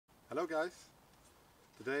Hello guys,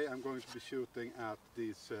 today I'm going to be shooting at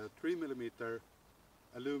these 3mm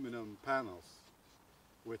aluminum panels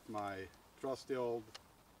with my trusty old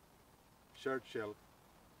Churchill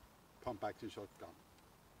pump action shotgun.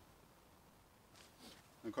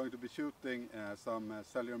 I'm going to be shooting some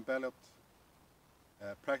cellular pellet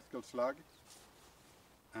practical slug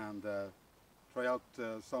and try out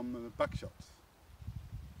some buckshots.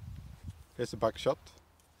 Here's a buckshot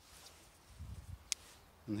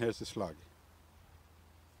and here's a slug.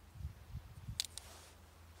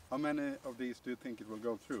 How many of these do you think it will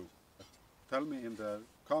go through? Tell me in the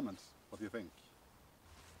comments what you think.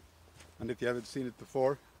 And if you haven't seen it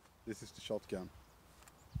before, this is the shotgun.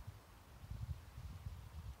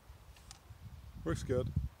 Works good,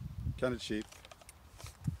 kind of cheap.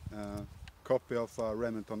 Copy of a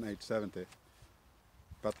Remington 870,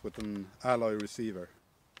 but with an alloy receiver.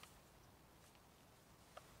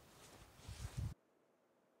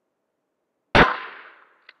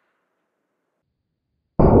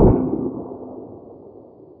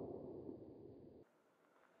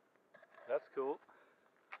 That's cool.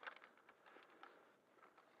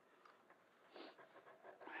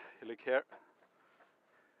 You look here,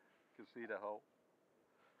 you can see the hole.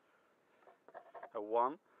 A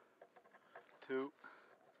 1, 2,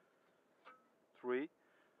 3,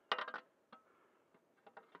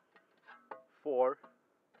 4,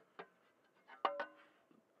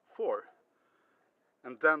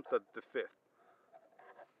 and dented the 5th.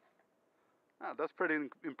 That's pretty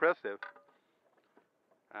impressive.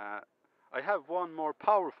 I have one more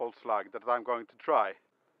powerful slug that I'm going to try.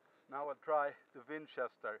 Now I'll try the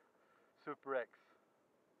Winchester Super X.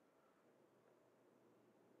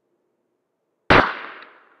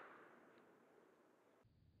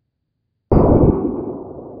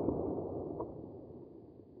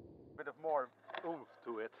 Bit of more oomph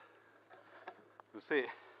to it. You see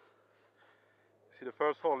the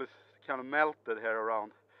first hole is kind of melted here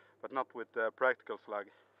around, but not with the practical slug.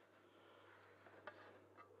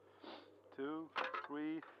 2,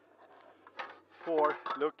 3, 4,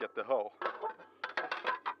 look at the hole.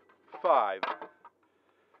 5,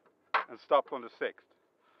 and stopped on the 6th.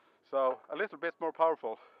 So a little bit more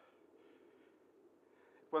powerful.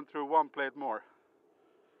 It went through one plate more.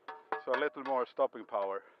 So a little more stopping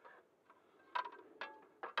power.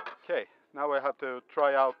 Okay, now I have to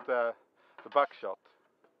try out the buckshot.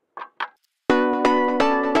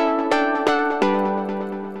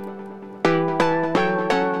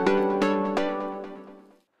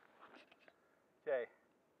 Okay,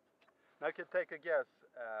 now you can take a guess.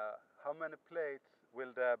 How many plates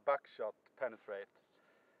will the buckshot penetrate?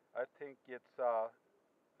 I think it's a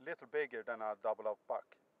little bigger than a double-up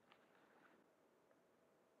buck.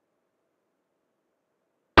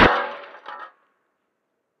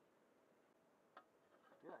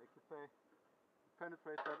 Yeah, you could say it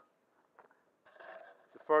penetrated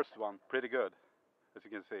the first one pretty good, as you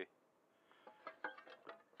can see.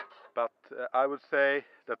 But I would say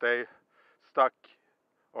that they stuck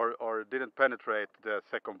or didn't penetrate the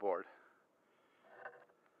second board.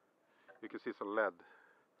 You can see some lead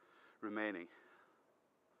remaining.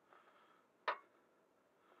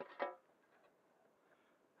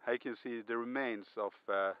 Here you can see the remains of,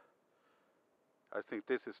 I think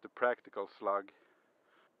this is the practical slug.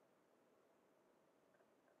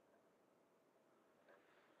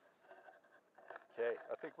 Okay,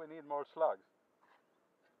 I think we need more slugs.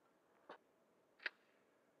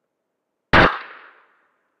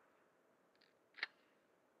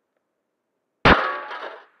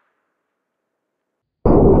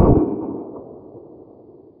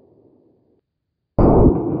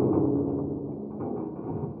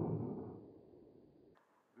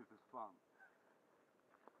 This is fun.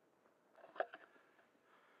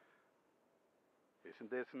 Isn't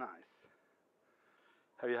this nice?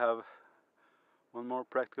 Here you have one more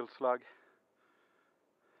practical slug.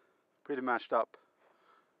 Pretty mashed up.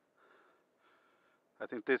 I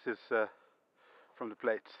think this is from the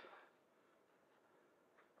plates.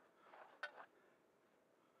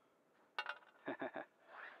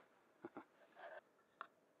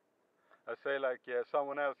 I say like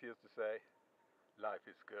someone else used to say, life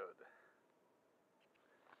is good.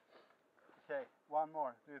 Okay, one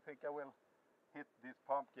more. Do you think I will hit these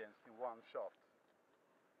pumpkins in one shot?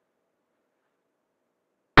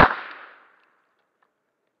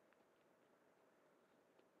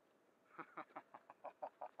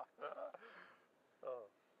 Oh.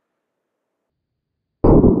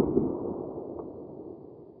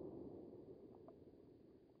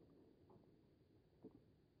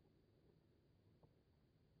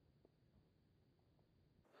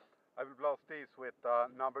 I will blast these with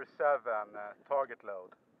number 7 target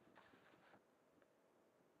load.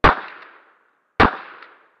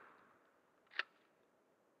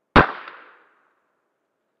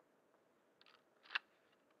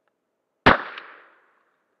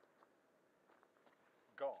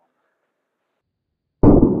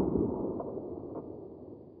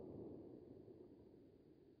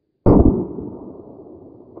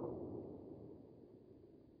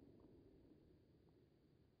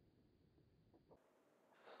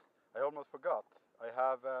 I almost forgot. I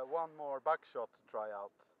have one more buckshot to try out.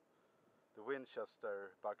 The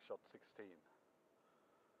Winchester buckshot 16.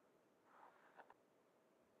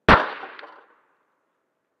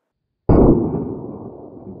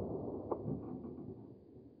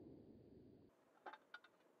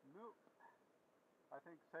 No, I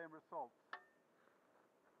think same result.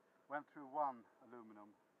 Went through one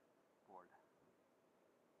aluminum board.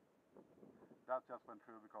 That just went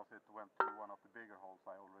through because it went through one of the bigger holes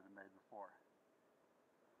I already made before.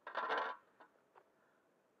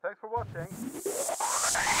 Thanks for watching.